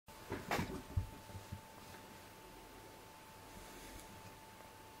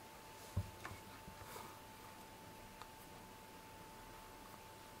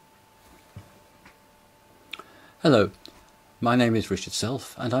Hello, my name is Richard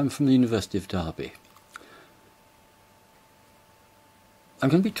Self and I'm from the University of Derby. I'm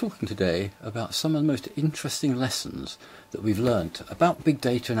going to be talking today about some of the most interesting lessons that we've learnt about big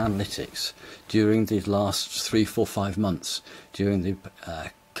data and analytics during these last 3, 4, 5 months during the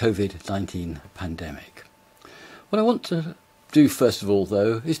COVID-19 pandemic. What I want to do first of all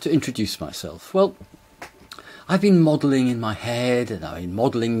though is to introduce myself. Well, I've been modelling in my head and I've been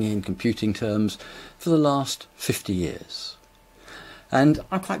modelling in computing terms for the last 50 years. And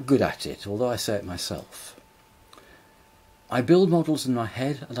I'm quite good at it, although I say it myself. I build models in my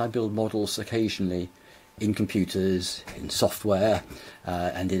head and I build models occasionally in computers, in software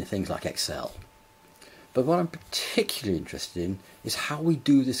and in things like Excel. But what I'm particularly interested in is how we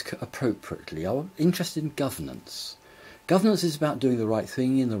do this appropriately. I'm interested in governance. Governance is about doing the right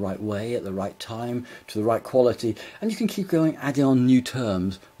thing in the right way, at the right time, to the right quality, and you can keep going adding on new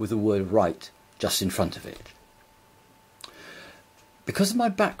terms with the word right just in front of it. Because of my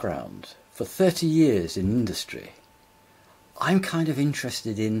background for 30 years in industry, I'm kind of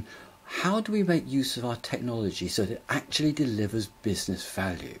interested in how do we make use of our technology so that it actually delivers business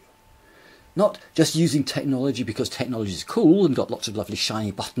value. Not just using technology because technology is cool and got lots of lovely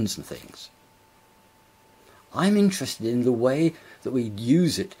shiny buttons and things. I'm interested in the way that we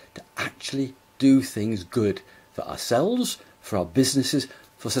use it to actually do things good for ourselves, for our businesses,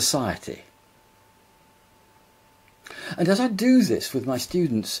 for society. And as I do this with my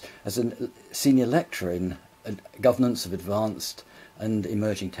students as a senior lecturer in governance of advanced and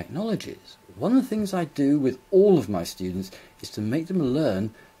emerging technologies, one of the things I do with all of my students is to make them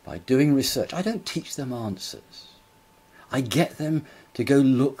learn by doing research. I don't teach them answers. I get them to go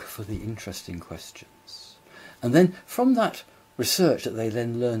look for the interesting questions. And then from that research that they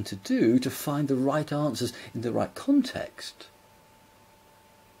then learn to do to find the right answers in the right context,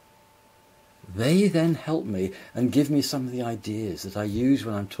 they then help me and give me some of the ideas that I use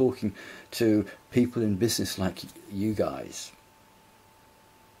when I'm talking to people in business like you guys.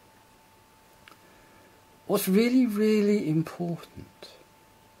 What's really, really important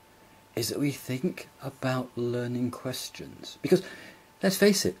is that we think about learning questions. Because, let's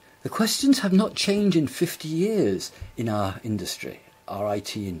face it, the questions have not changed in 50 years in our industry, our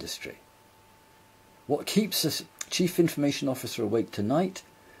IT industry. What keeps a chief information officer awake tonight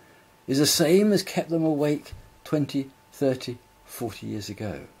is the same as kept them awake 20, 30, 40 years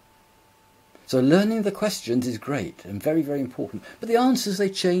ago. So learning the questions is great and very, very important. But the answers, they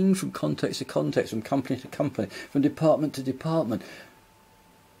change from context to context, from company to company, from department to department,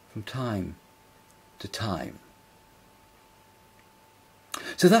 from time to time.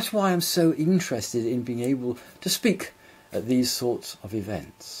 So that's why I'm so interested in being able to speak at these sorts of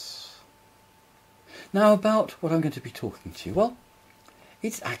events. Now about what I'm going to be talking to you. Well,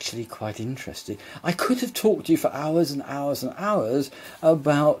 it's actually quite interesting. I could have talked to you for hours and hours and hours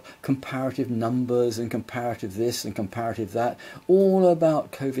about comparative numbers and comparative this and comparative that, all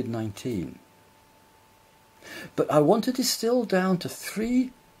about COVID-19. But I want to distill down to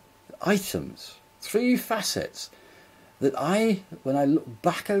 3 items, 3 facets that when I look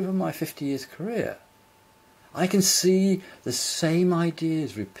back over my 50 years career, I can see the same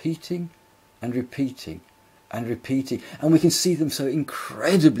ideas repeating and repeating and repeating, and we can see them so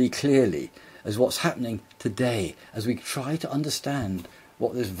incredibly clearly as what's happening today as we try to understand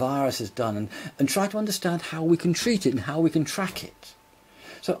what this virus has done and try to understand how we can treat it and how we can track it.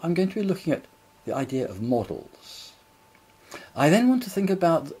 So I'm going to be looking at the idea of models. I then want to think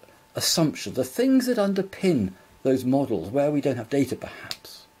about assumptions, the things that underpin those models where we don't have data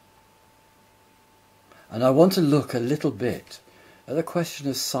perhaps. And I want to look a little bit at the question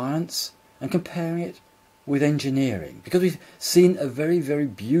of science and comparing it with engineering, because we've seen a very, very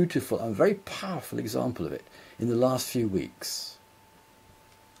beautiful and very powerful example of it in the last few weeks.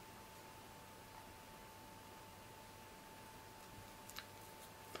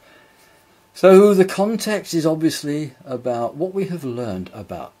 So the context is obviously about what we have learned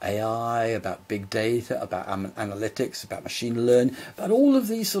about AI, about big data, about analytics, about machine learning, about all of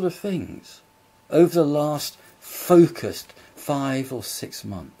these sort of things over the last focused 5 or 6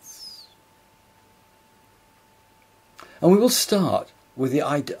 months. And we will start with the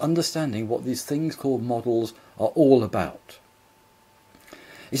understanding what these things called models are all about.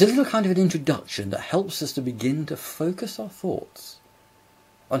 It's a little kind of an introduction that helps us to begin to focus our thoughts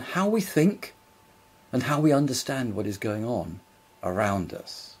on how we think and how we understand what is going on around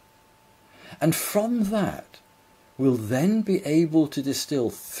us. And from that, we'll then be able to distill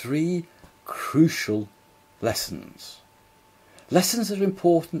 3 crucial lessons. Lessons that are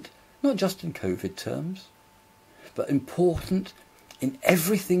important not just in COVID terms, but important in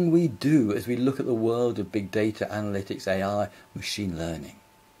everything we do as we look at the world of big data, analytics, AI, machine learning.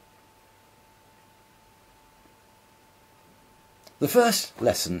 The first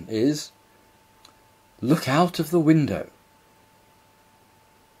lesson is look out of the window.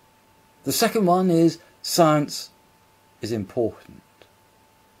 The second one is science is important.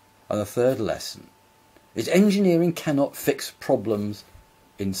 And the third lesson is engineering cannot fix problems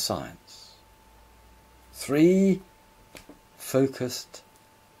in science. 3 focused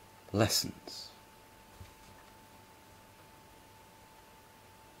lessons.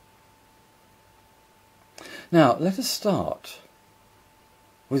 Now, let us start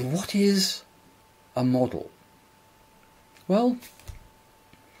with what is a model. Well,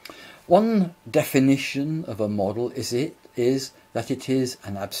 one definition of a model is that it is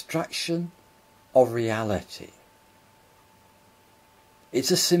an abstraction of reality.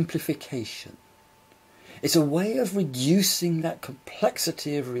 It's a simplification. It's a way of reducing that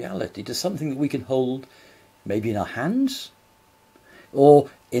complexity of reality to something that we can hold maybe in our hands or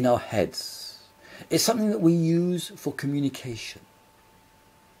in our heads. It's something that we use for communication.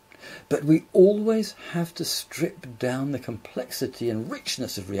 But we always have to strip down the complexity and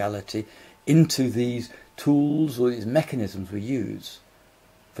richness of reality into these tools or these mechanisms we use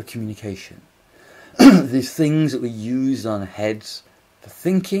for communication. These things that we use on our heads for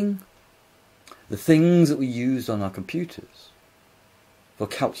thinking, the things that we use on our computers for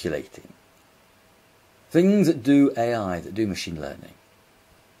calculating, things that do AI, that do machine learning.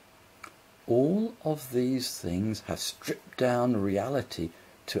 All of these things have stripped down reality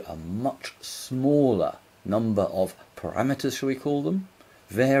to a much smaller number of parameters, shall we call them,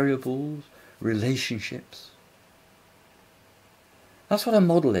 variables, relationships. That's what a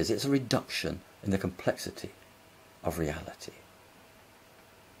model is. It's a reduction in the complexity of reality.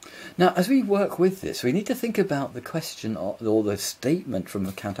 Now, as we work with this, we need to think about the question or the statement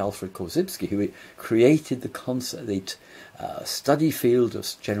from Count Alfred Korzybski, who created the concept, the study field of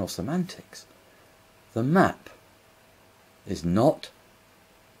general semantics. The map is not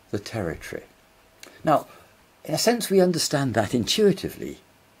the territory. Now, in a sense, we understand that intuitively,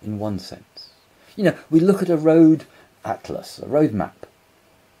 in one sense. You know, we look at a road atlas, a road map,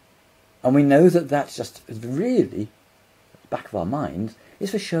 and we know that that's just really, at the back of our minds,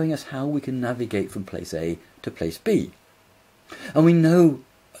 is for showing us how we can navigate from place A to place B. And we know,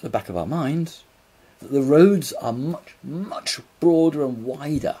 at the back of our minds, that the roads are much, much broader and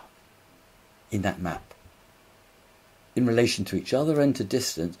wider in that map, in relation to each other and to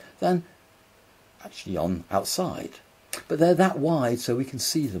distance, than actually on outside. But they're that wide so we can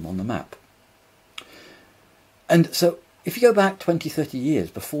see them on the map. And so if you go back 20, 30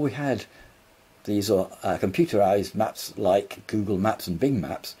 years before we had these computerized maps like Google Maps and Bing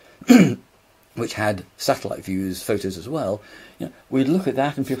Maps, which had satellite views, photos as well, you know, we'd look at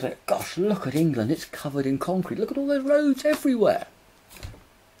that and people say, gosh, look at England, it's covered in concrete, look at all those roads everywhere.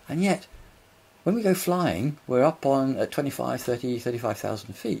 And yet, when we go flying, we're up on 25, 30,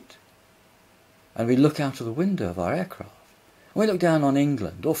 35,000 feet. And we look out of the window of our aircraft. And we look down on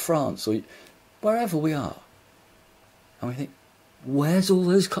England or France or wherever we are. And we think, where's all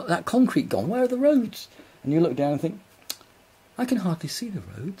that concrete gone? Where are the roads? And you look down and think, I can hardly see the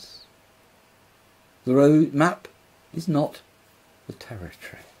roads. The road map is not the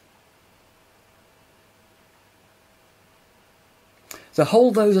territory. So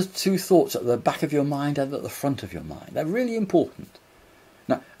hold those as 2 thoughts at the back of your mind and at the front of your mind. They're really important.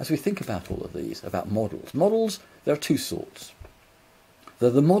 Now, as we think about all of these, about models, there are 2 sorts. There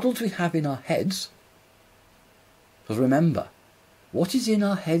are the models we have in our heads. Because remember, what is in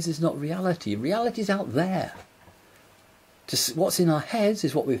our heads is not reality. Reality is out there. What's in our heads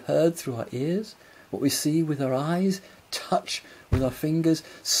is what we've heard through our ears, what we see with our eyes, touch with our fingers,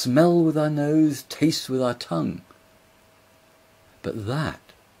 smell with our nose, taste with our tongue. But that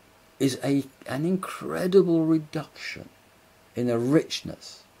is an incredible reduction in the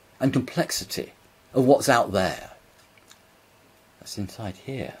richness and complexity of what's out there. That's inside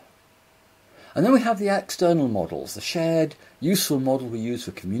here. And then we have the external models, the shared, useful model we use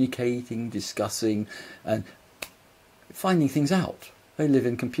for communicating, discussing, and finding things out. They live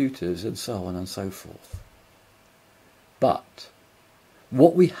in computers and so on and so forth. But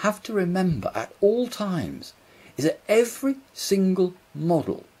what we have to remember at all times is that every single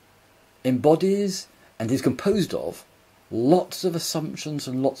model embodies and is composed of lots of assumptions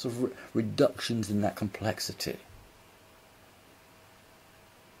and lots of reductions in that complexity.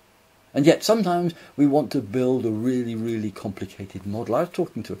 And yet sometimes we want to build a really, really complicated model. I was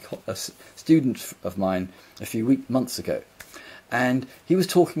talking to a student of mine a few months ago, and he was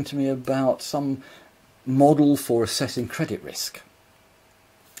talking to me about some model for assessing credit risk.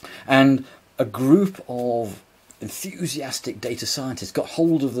 And a group of enthusiastic data scientists got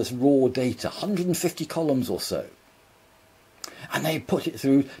hold of this raw data, 150 columns or so, and they put it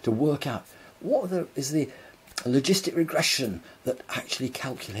through to work out what is the logistic regression that actually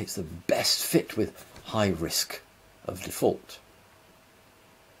calculates the best fit with high risk of default.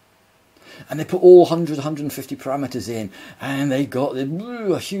 And they put all 150 parameters in, and they got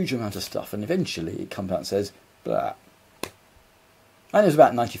a huge amount of stuff, and eventually it comes out and says, blah. And it was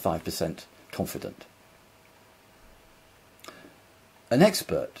about 95% confident. An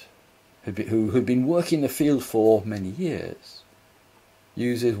expert who had been working in the field for many years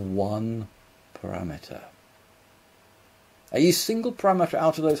uses one parameter. A single parameter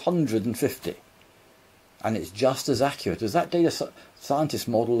out of those 150. And it's just as accurate as that data scientist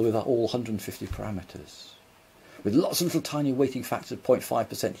model with all 150 parameters. With lots of little tiny weighting factors,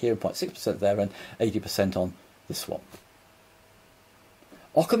 0.5% here and 0.6% there and 80% on this one.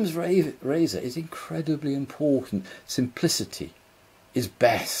 Occam's razor is incredibly important. Simplicity is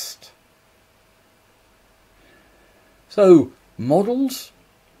best. So models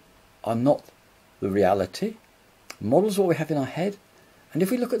are not the reality. Models are what we have in our head. And if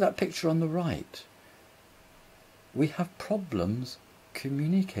we look at that picture on the right, we have problems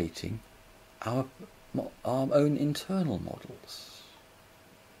communicating our own internal models.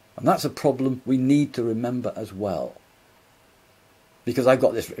 And that's a problem we need to remember as well. Because I've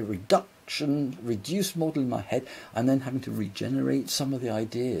got this reduced model in my head, and then having to regenerate some of the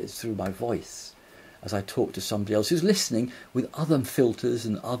ideas through my voice as I talk to somebody else who's listening with other filters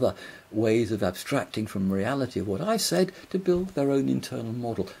and other ways of abstracting from reality of what I've said to build their own internal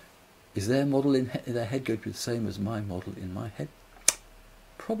model. Is their model in their head going to be the same as my model in my head?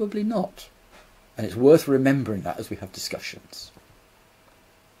 Probably not. And it's worth remembering that as we have discussions.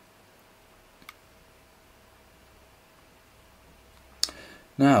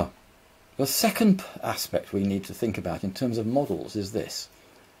 Now, the second aspect we need to think about in terms of models is this.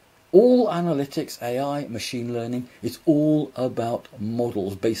 All analytics, AI, machine learning, it's all about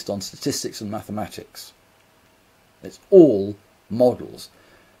models based on statistics and mathematics. It's all models.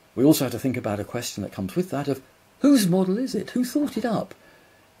 We also have to think about a question that comes with that of whose model is it? Who thought it up?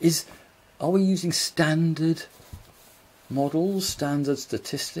 Are we using standard models, standard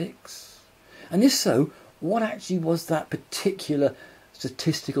statistics? And if so, what actually was that particular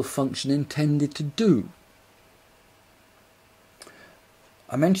statistical function intended to do?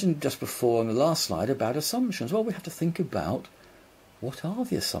 I mentioned just before on the last slide about assumptions. Well, we have to think about what are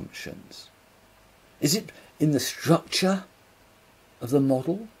the assumptions? Is it in the structure of the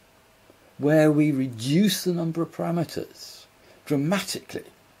model where we reduce the number of parameters dramatically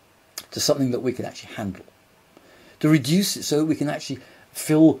to something that we can actually handle? To reduce it so we can actually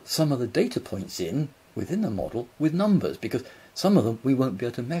fill some of the data points in within the model with numbers, because some of them we won't be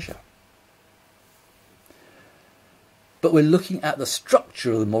able to measure. But we're looking at the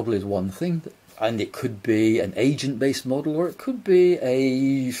structure of the model is one thing, and it could be an agent-based model or it could be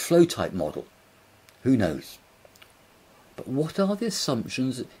a flow-type model. Who knows? But what are the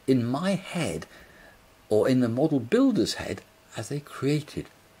assumptions in my head or in the model builder's head as they created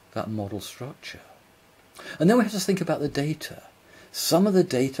that model structure? And then we have to think about the data. Some of the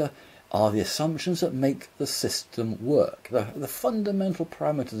data are the assumptions that make the system work, the fundamental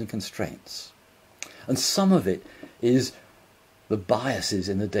parameters and constraints. And some of it is the biases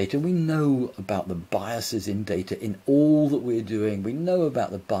in the data. We know about the biases in data in all that we're doing. We know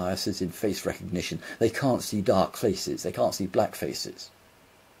about the biases in face recognition. They can't see dark faces. They can't see black faces.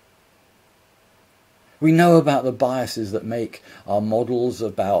 We know about the biases that make our models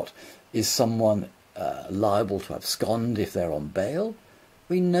about is someone liable to abscond if they're on bail.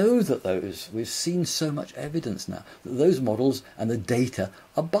 We know that we've seen so much evidence now that those models and the data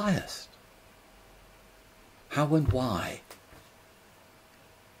are biased. How and why?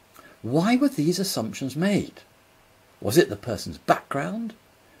 Why were these assumptions made? Was it the person's background?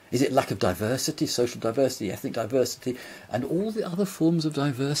 Is it lack of diversity, social diversity, ethnic diversity, and all the other forms of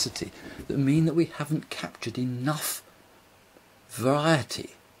diversity that mean that we haven't captured enough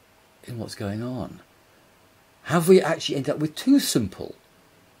variety in what's going on? Have we actually ended up with too simple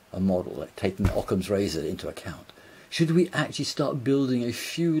a model, like taking Occam's razor into account? Should we actually start building a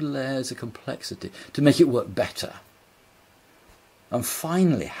few layers of complexity to make it work better? And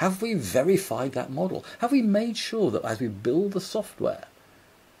finally, have we verified that model? Have we made sure that as we build the software,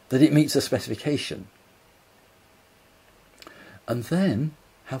 that it meets the specification? And then,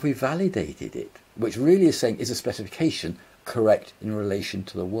 have we validated it? Which really is saying, is the specification correct in relation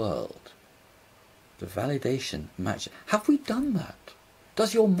to the world? The validation match. Have we done that?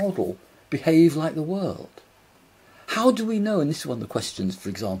 Does your model behave like the world? How do we know, and this is one of the questions, for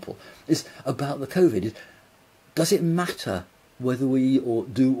example, is about the COVID, does it matter whether we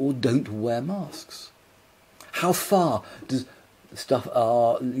do or don't wear masks? How far does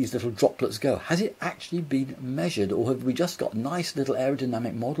these little droplets go? Has it actually been measured, or have we just got nice little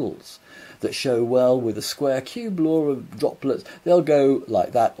aerodynamic models that show, well, with a square cube law of droplets, they'll go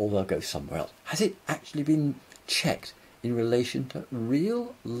like that or they'll go somewhere else? Has it actually been checked in relation to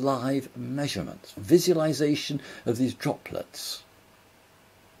real live measurements, visualization of these droplets?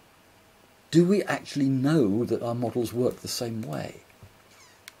 Do we actually know that our models work the same way?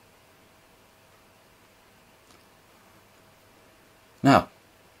 Now,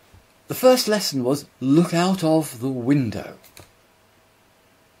 the first lesson was look out of the window.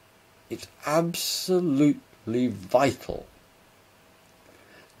 It's absolutely vital.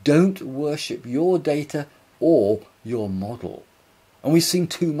 Don't worship your data or your model. And we've seen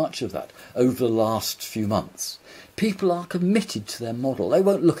too much of that over the last few months. People are committed to their model. They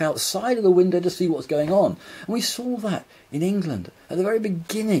won't look outside of the window to see what's going on. And we saw that in England at the very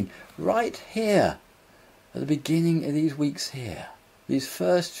beginning, right here, at the beginning of these weeks here. These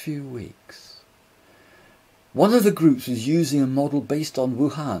first few weeks. One of the groups was using a model based on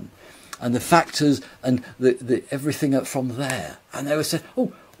Wuhan and the factors and the everything from there. And they were saying,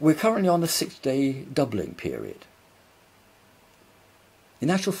 oh, we're currently on a 6-day doubling period. In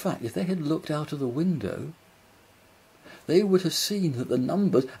actual fact, if they had looked out of the window, they would have seen that the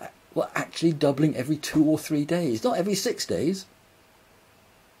numbers were actually doubling every 2 or 3 days, not every 6 days.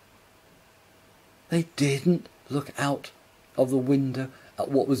 They didn't look out of the window at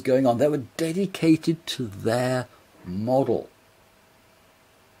what was going on. They were dedicated to their model.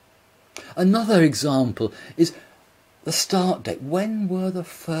 Another example is the start date. When were the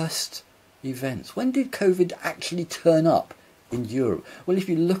first events? When did COVID actually turn up in Europe? Well, if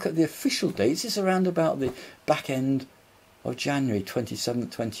you look at the official dates, it's around about the back end of January, 27th,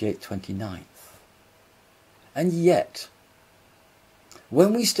 28th, 29th. And yet,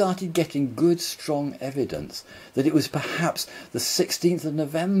 when we started getting good, strong evidence that it was perhaps the 16th of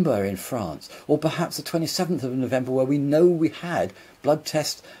November in France, or perhaps the 27th of November, where we know we had blood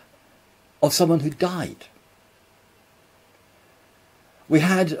tests of someone who died. We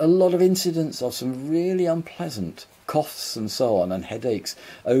had a lot of incidents of some really unpleasant coughs and so on, and headaches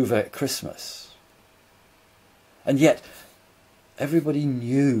over Christmas. And yet, everybody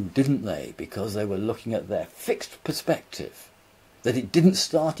knew, didn't they, because they were looking at their fixed perspective, that it didn't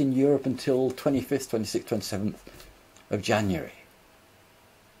start in Europe until 25th, 26th, 27th of January.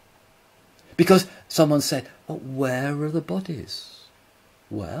 Because someone said, well, where are the bodies?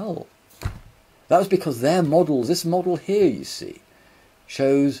 Well, that was because their models, this model here, you see,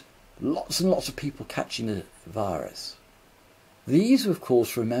 shows lots and lots of people catching the virus. These, of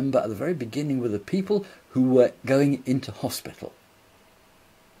course, remember, at the very beginning were the people who were going into hospital.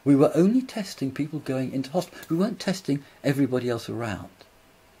 We were only testing people going into hospital. We weren't testing everybody else around.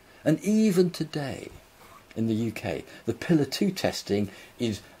 And even today, in the UK, the Pillar 2 testing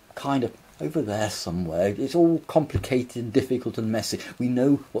is kind of over there somewhere. It's all complicated and difficult and messy. We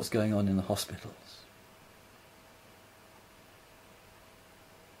know what's going on in the hospitals.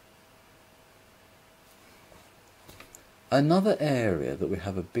 Another area that we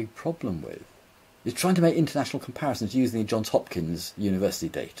have a big problem with is trying to make international comparisons using the Johns Hopkins University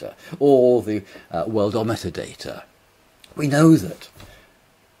data or the Worldometer data. We know that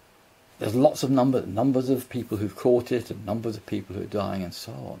there's lots of numbers of people who've caught it and numbers of people who are dying and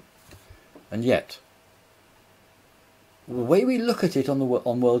so on. And yet, the way we look at it on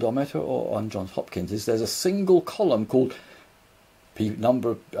Worldometer or on Johns Hopkins is there's a single column called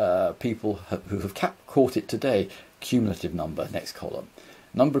number of people who have caught it today, cumulative number, next column.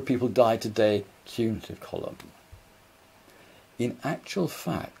 Number of people died today, cumulative column. In actual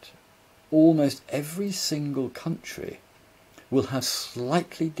fact, almost every single country will have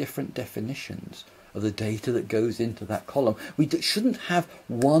slightly different definitions of the data that goes into that column. We shouldn't have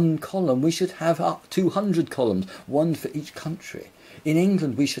one column, we should have up 200 columns, one for each country. In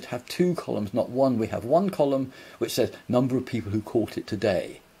England we should have 2 columns, not one. We have one column which says number of people who caught it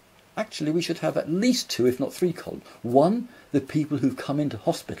today. Actually, we should have at least 2, if not 3 columns. One, the people who've come into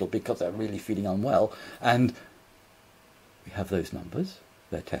hospital because they're really feeling unwell, and we have those numbers,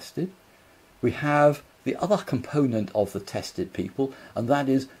 they're tested. We have the other component of the tested people, and that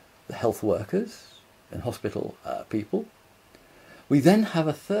is the health workers and hospital people. We then have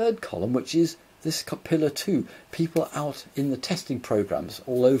a third column, which is this Pillar 2, people out in the testing programs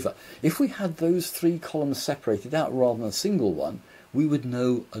all over. If we had those 3 columns separated out rather than a single one, we would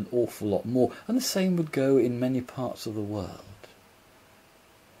know an awful lot more. And the same would go in many parts of the world.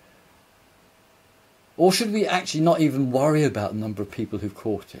 Or should we actually not even worry about the number of people who've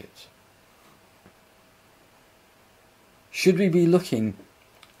caught it? Should we be looking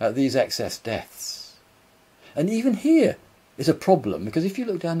at these excess deaths? And even here is a problem, because if you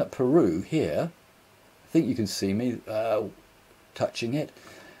look down at Peru here, I think you can see me touching it,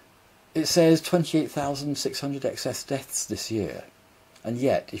 it says 28,600 excess deaths this year. And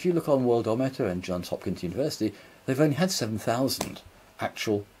yet, if you look on Worldometer and Johns Hopkins University, they've only had 7,000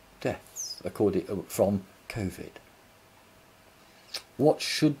 actual deaths from COVID. What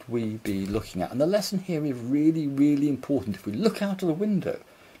should we be looking at? And the lesson here is really, really important. If we look out of the window,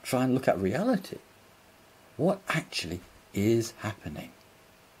 try and look at reality, what actually is happening?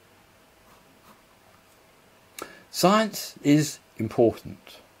 Science is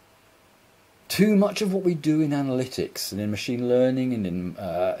important. Too much of what we do in analytics and in machine learning and in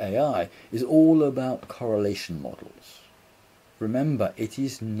AI is all about correlation models. Remember, it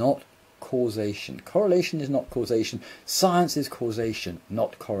is not causation. Correlation is not causation. Science is causation,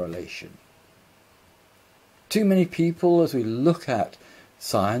 not correlation. Too many people, as we look at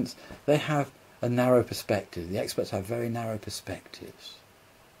science, they have a narrow perspective. The experts have very narrow perspectives.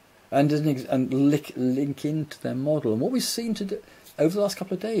 And link into their model. And what we've seen to do over the last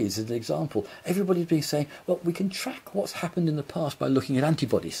couple of days, as an example, everybody's been saying, well, we can track what's happened in the past by looking at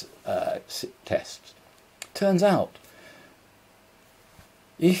antibodies tests. Turns out,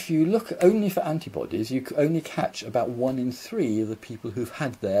 if you look only for antibodies, you only catch about 1 in 3 of the people who've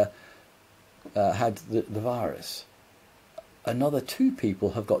had the virus. Another 2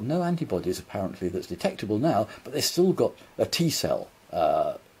 people have got no antibodies, apparently, that's detectable now, but they've still got a T cell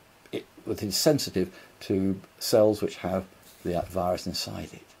that is sensitive to cells which have the virus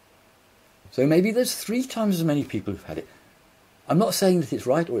inside it. So maybe there's 3 times as many people who've had it. I'm not saying that it's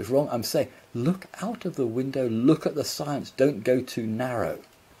right or it's wrong. I'm saying look out of the window, look at the science, don't go too narrow.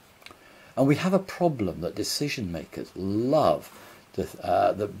 And we have a problem that decision makers love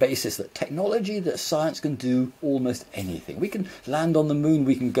the basis that technology, that science can do almost anything. We can land on the moon,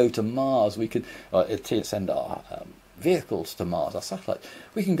 we can go to Mars, we can send our vehicles to Mars, our satellites.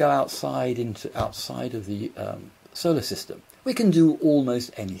 We can go outside of the solar system. We can do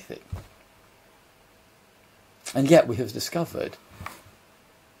almost anything. And yet we have discovered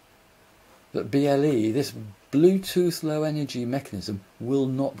that BLE, this Bluetooth low energy mechanism, will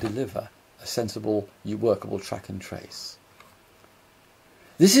not deliver a sensible, workable track and trace.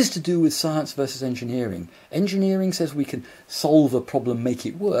 This is to do with science versus engineering. Engineering says we can solve a problem, make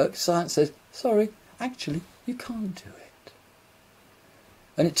it work. Science says, sorry, actually, you can't do it.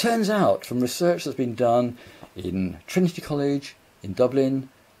 And it turns out, from research that's been done in Trinity College, in Dublin,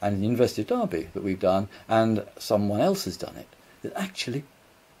 and in the University of Derby that we've done, and someone else has done it, that actually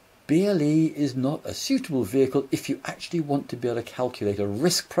BLE is not a suitable vehicle if you actually want to be able to calculate a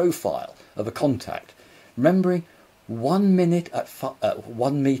risk profile of a contact. Remembering 1 minute at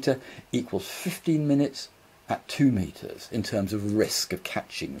 1 metre equals 15 minutes at 2 metres in terms of risk of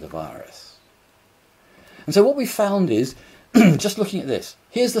catching the virus. And so what we found is, just looking at this,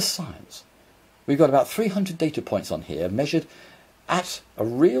 here's the science. We've got about 300 data points on here measured at a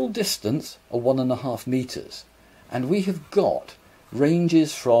real distance of 1.5 metres. And we have got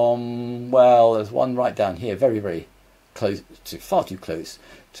ranges from, well, there's one right down here, very, very close, far too close,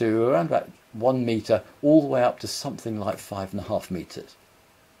 to around about 1 metre, all the way up to something like 5.5 metres.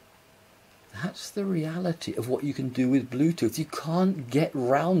 That's the reality of what you can do with Bluetooth. You can't get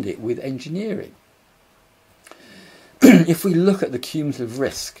round it with engineering. If we look at the cumulative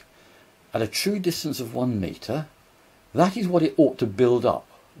risk at a true distance of 1 metre, that is what it ought to build up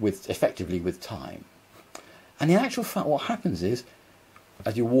with, effectively, with time. And in actual fact, what happens is,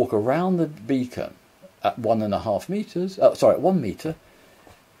 as you walk around the beacon at 1.5 metres, at 1 metre,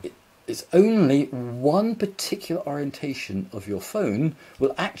 it's only one particular orientation of your phone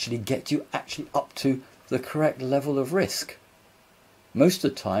will actually get you up to the correct level of risk. Most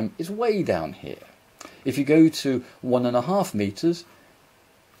of the time, it's way down here. If you go to 1.5 metres,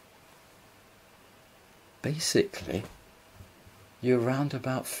 basically, you're around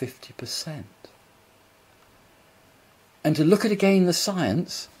about 50%. And to look at again the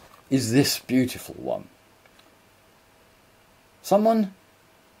science is this beautiful one. Someone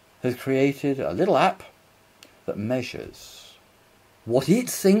has created a little app that measures what it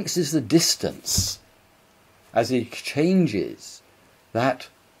thinks is the distance as it changes that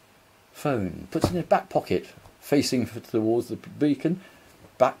phone, puts it in his back pocket facing towards the beacon,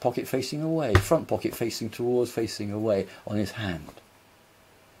 back pocket facing away, front pocket facing away on his hand.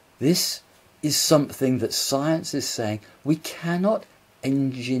 This is something that science is saying we cannot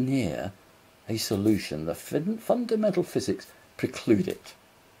engineer a solution. The fundamental physics preclude it.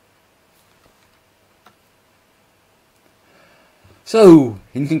 So,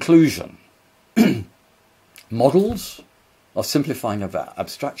 in conclusion, models are simplifying of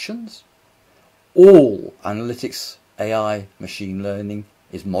abstractions. All analytics, AI, machine learning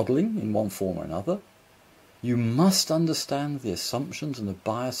is modelling in one form or another. You must understand the assumptions and the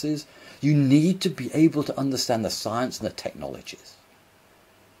biases. You need to be able to understand the science and the technologies.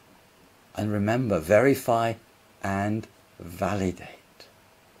 And remember, verify and validate.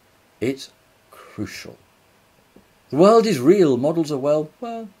 It's crucial. The world is real. Models are, well,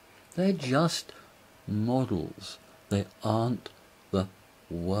 they're just models. They aren't the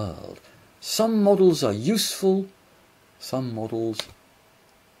world. Some models are useful. Some models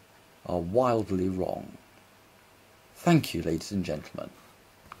are wildly wrong. Thank you, ladies and gentlemen.